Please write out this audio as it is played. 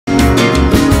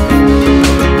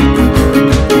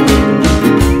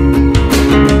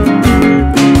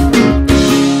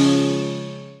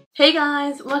Hey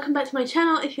guys, welcome back to my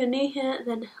channel. If you're new here,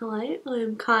 then hello,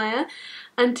 I'm Kaya,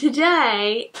 and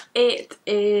today it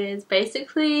is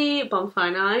basically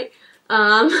bonfire night.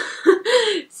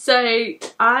 So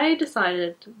I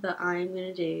decided that I'm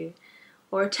gonna do,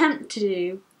 or attempt to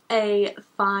do, a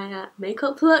fire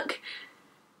makeup look.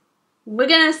 We're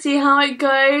gonna see how it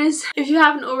goes. If you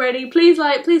haven't already, please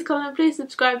like, please comment, please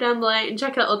subscribe down below, and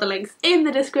check out all the links in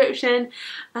the description.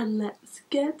 And let's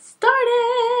get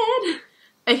started!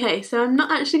 Okay, so I'm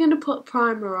not actually going to put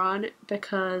primer on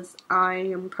because I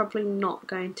am probably not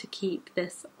going to keep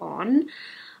this on.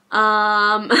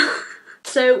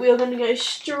 So we are going to go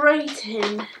straight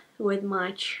in with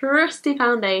my trusty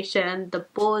foundation, the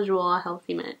Bourjois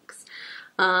Healthy Mix.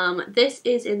 This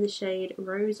is in the shade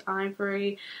Rose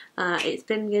Ivory. It's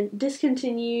been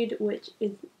discontinued, which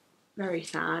is very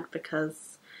sad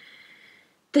because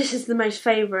this is the most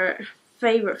favourite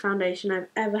foundation I've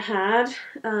ever had,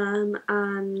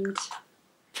 and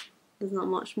there's not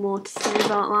much more to say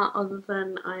about that other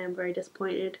than I am very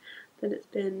disappointed that it's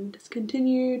been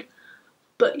discontinued.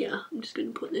 But yeah, I'm just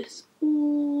going to put this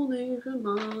all over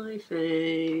my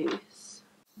face.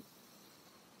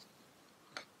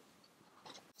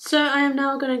 So I am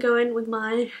now going to go in with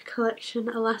my Collection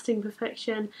A Lasting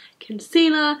Perfection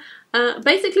concealer.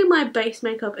 Basically my base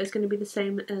makeup is going to be the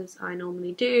same as I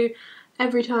normally do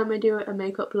every time I do a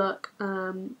makeup look,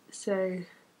 so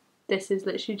this is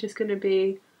literally just going to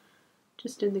be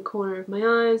just in the corner of my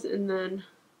eyes and then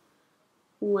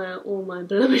where all my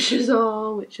blemishes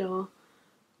are, which are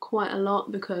quite a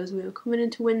lot because we are coming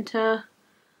into winter,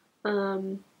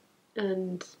 and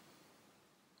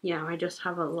yeah, I just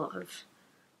have a lot of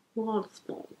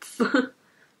spots. And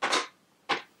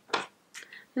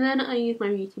then I use my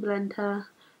beauty blender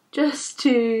just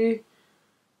to,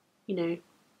 you know,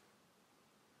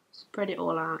 spread it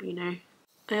all out, you know.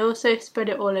 I also spread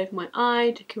it all over my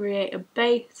eye to create a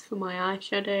base for my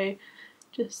eyeshadow,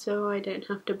 just so I don't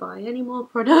have to buy any more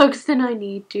products than I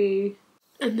need to.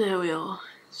 And there we are,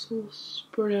 it's all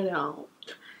spread it out.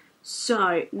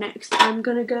 So next I'm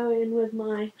gonna go in with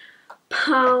my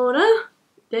powder.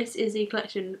 This is the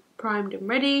Collection Primed and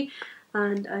Ready,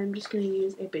 and I'm just gonna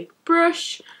use a big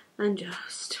brush and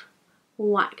just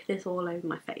whack this all over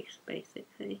my face,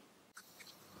 basically.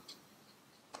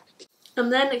 I'm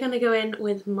then going to go in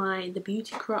with the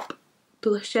Beauty Crop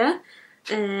blusher.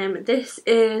 This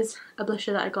is a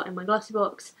blusher that I got in my Glossy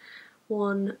Box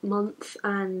 1 month,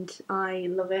 and I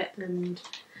love it and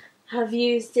have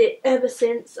used it ever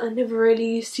since. I never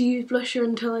really used to use blusher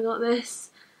until I got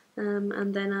this,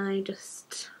 and then I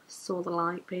just saw the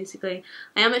light, basically.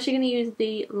 I am actually going to use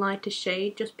the lighter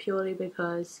shade just purely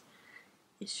because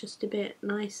it's just a bit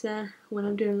nicer when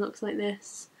I'm doing looks like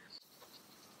this.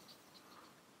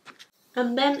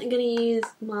 I'm then going to use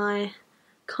my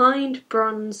Kind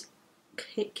Bronze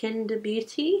Kinder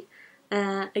Beauty.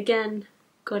 Again,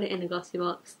 got it in a Glossy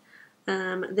Box.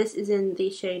 This is in the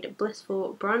shade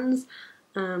Blissful Bronze,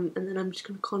 and then I'm just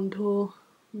going to contour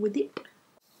with it.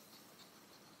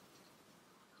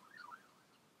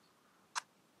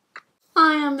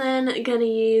 I am then going to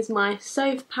use my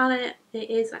Soph palette. It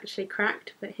is actually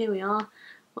cracked, but here we are.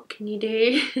 What can you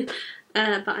do?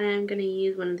 But I am going to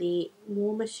use one of the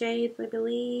warmer shades, I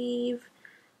believe.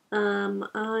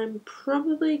 I'm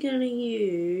probably going to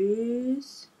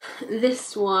use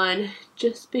this one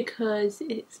just because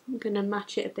it's going to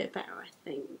match it a bit better, I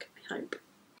think. I hope.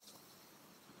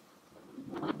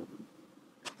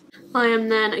 I am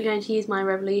then going to use my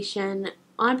Revolution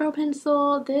eyebrow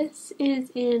pencil. This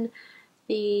is in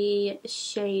the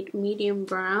shade Medium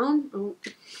Brown. Oh.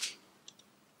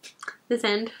 This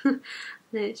end. And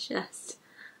it's just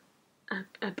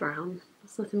a brown.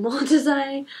 There's nothing more to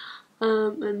say.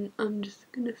 And I'm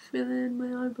just gonna fill in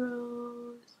my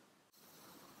eyebrows.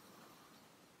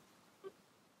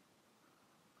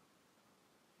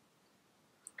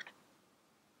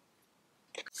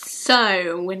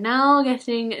 So we're now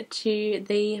getting to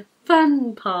the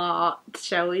fun part,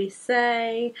 shall we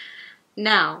say.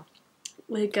 Now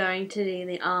we're going to do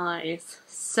the eyes.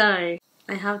 So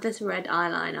I have this red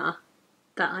eyeliner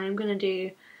that I am going to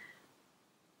do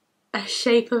a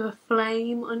shape of a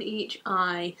flame on each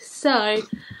eye. So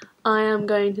I am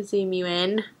going to zoom you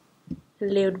in a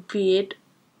little bit.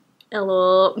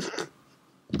 Hello.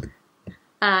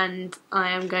 And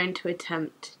I am going to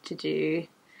attempt to do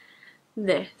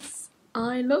this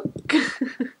eye look.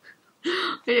 I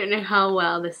don't know how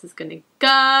well this is going to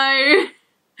go.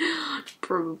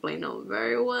 Probably not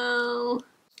very well.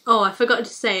 Oh, I forgot to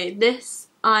say, this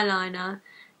eyeliner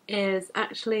is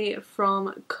actually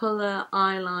from Colour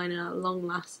Eyeliner Long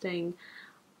Lasting.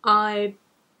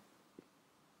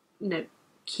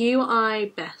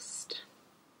 QI Best.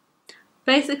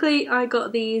 Basically, I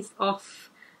got these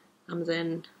off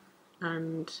Amazon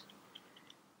and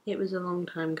it was a long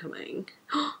time coming.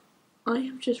 I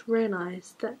have just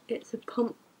realised that it's a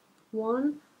pump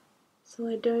one, so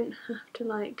I don't have to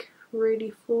like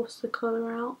really force the colour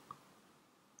out.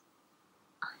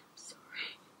 I'm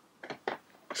sorry.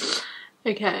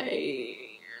 Okay,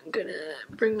 I'm gonna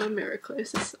bring my mirror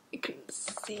closer so I can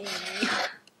see.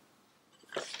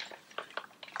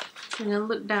 I'm gonna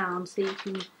look down so you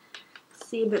can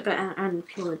see a bit better, and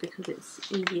purely because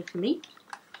it's easier for me.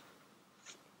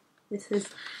 This is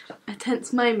a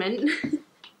tense moment.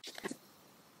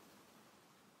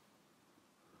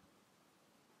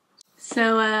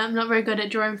 So I'm not very good at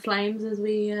drawing flames, as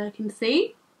we can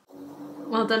see.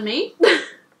 Well done me.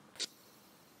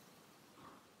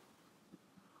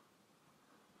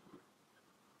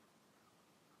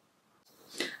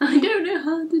 I don't know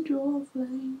how to draw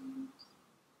flames.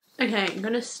 Okay, I'm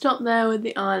gonna stop there with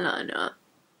the eyeliner.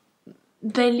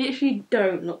 They literally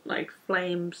don't look like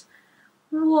flames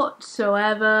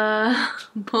whatsoever,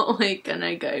 but we're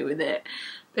gonna go with it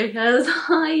because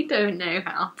I don't know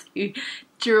how to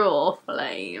draw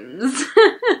flames.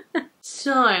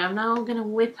 So I'm now gonna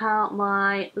whip out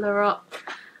my Lorac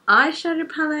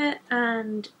eyeshadow palette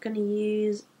and gonna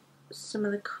use some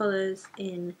of the colours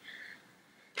in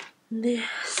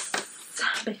this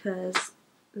because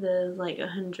there's like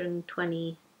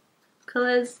 120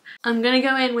 colours. I'm gonna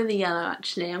go in with the yellow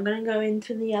actually. I'm gonna go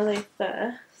into the yellow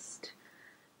first.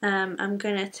 I'm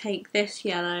gonna take this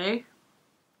yellow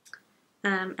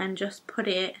and just put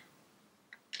it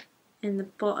in the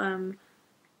bottom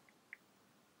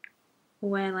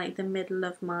where like the middle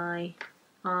of my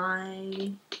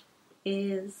eye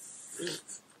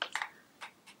is.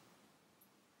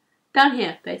 Down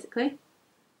here basically.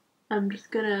 I'm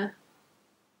just gonna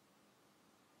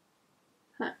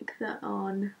pack that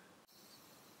on.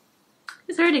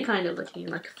 It's already kind of looking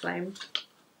like a flame.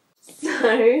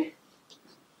 So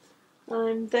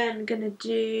I'm then gonna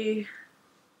do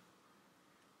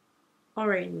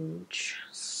orange.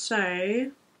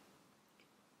 So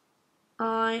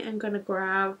I am gonna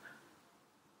grab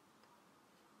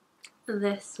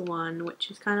this one,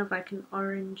 which is kind of like an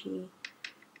orangey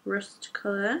rust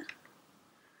colour.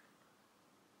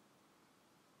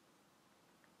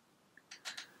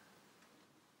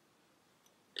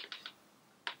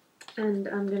 And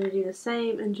I'm going to do the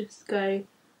same and just go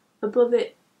above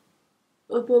it,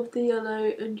 above the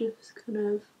yellow, and just kind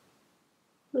of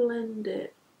blend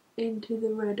it into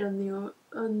the red on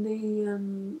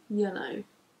the yellow,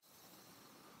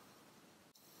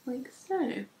 like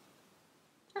so.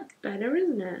 That's better,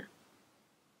 isn't it?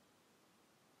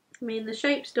 I mean, the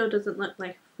shape still doesn't look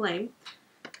like a flame,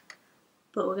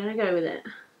 but we're going to go with it.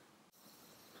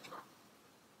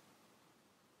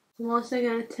 I'm also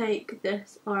going to take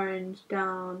this orange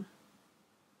down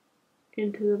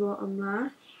into the bottom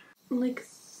lash, like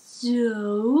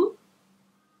so.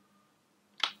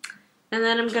 And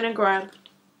then I'm going to grab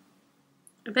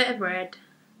a bit of red,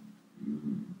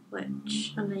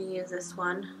 which I'm going to use this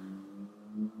one.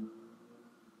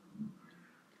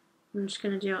 I'm just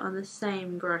going to do it on the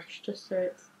same brush just so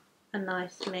it's a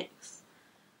nice mix.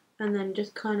 And then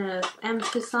just kind of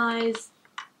emphasise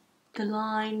the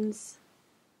lines.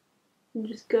 And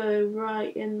just go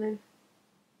right in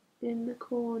the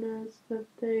corners of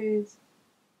those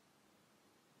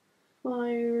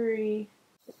fiery.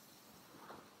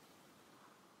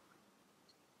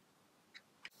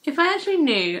 If I actually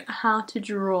knew how to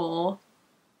draw,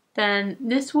 then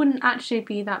this wouldn't actually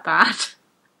be that bad.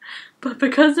 But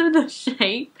because of the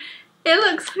shape, it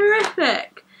looks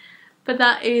horrific. But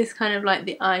that is kind of like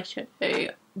the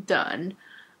eyeshadow done.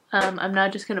 I'm now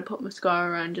just going to put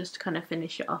mascara on just to kind of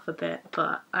finish it off a bit,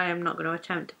 but I am not going to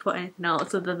attempt to put anything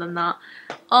else other than that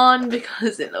on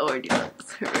because it already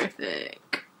looks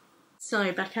horrific. So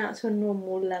back out to a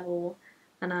normal level,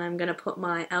 and I'm going to put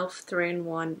my e.l.f.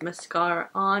 3-in-1 mascara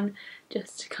on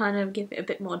just to kind of give it a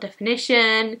bit more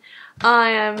definition. I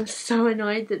am so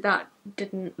annoyed that that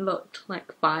didn't look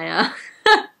like fire.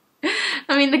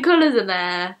 I mean, the colours are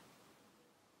there.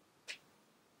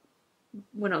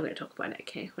 We're not going to talk about it,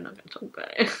 okay? We're not going to talk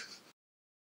about it.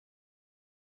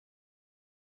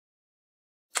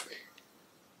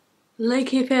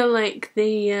 Like, I feel like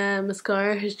the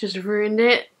mascara has just ruined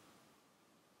it.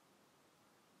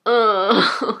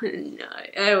 Oh, no.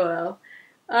 Oh well.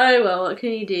 Oh well, what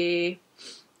can you do?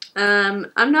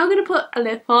 I'm now going to put a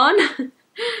lip on.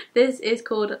 This is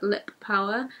called Lip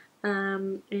Power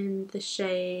in the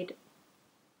shade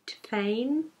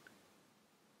Tefane.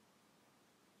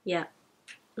 Yeah.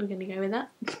 I'm gonna go with that.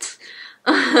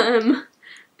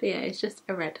 But yeah, it's just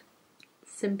a red.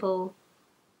 Simple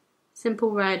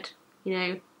red, you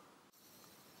know.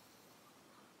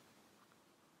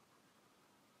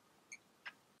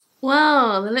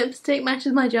 Wow, the lipstick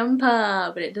matches my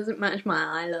jumper, but it doesn't match my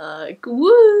eye look.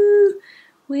 Woo!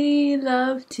 We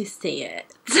love to see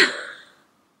it.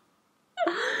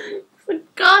 For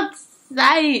God's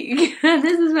sake!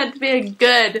 This is meant to be a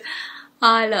good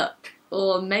eye look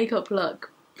or makeup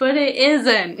look, but it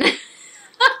isn't.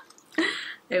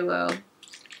 Oh well.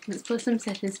 Let's put some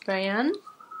setting spray on,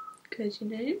 because you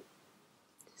know,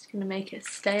 just gonna make it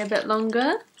stay a bit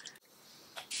longer.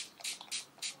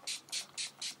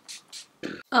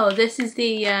 Oh, this is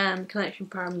the Collection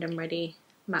Primed and Ready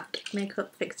matte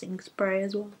makeup fixing spray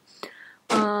as well.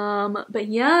 But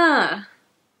yeah,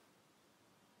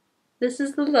 this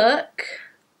is the look.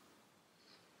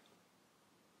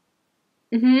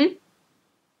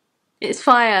 It's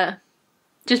fire.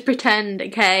 Just pretend,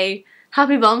 okay?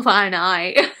 Happy Bonfire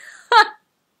night.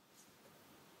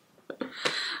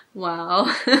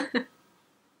 Wow.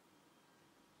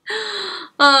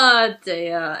 Oh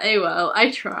dear. Oh well,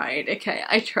 I tried. Okay,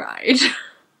 I tried.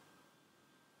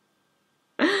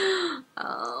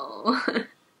 Oh.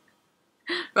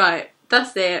 Right,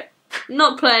 that's it.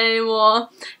 Not playing anymore.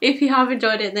 If you have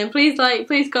enjoyed it, then please like,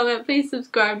 please comment, please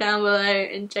subscribe down below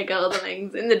and check out all the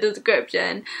links in the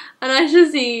description. And I shall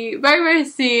see you very, very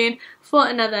soon for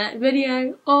another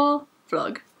video or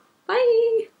vlog.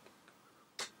 Bye!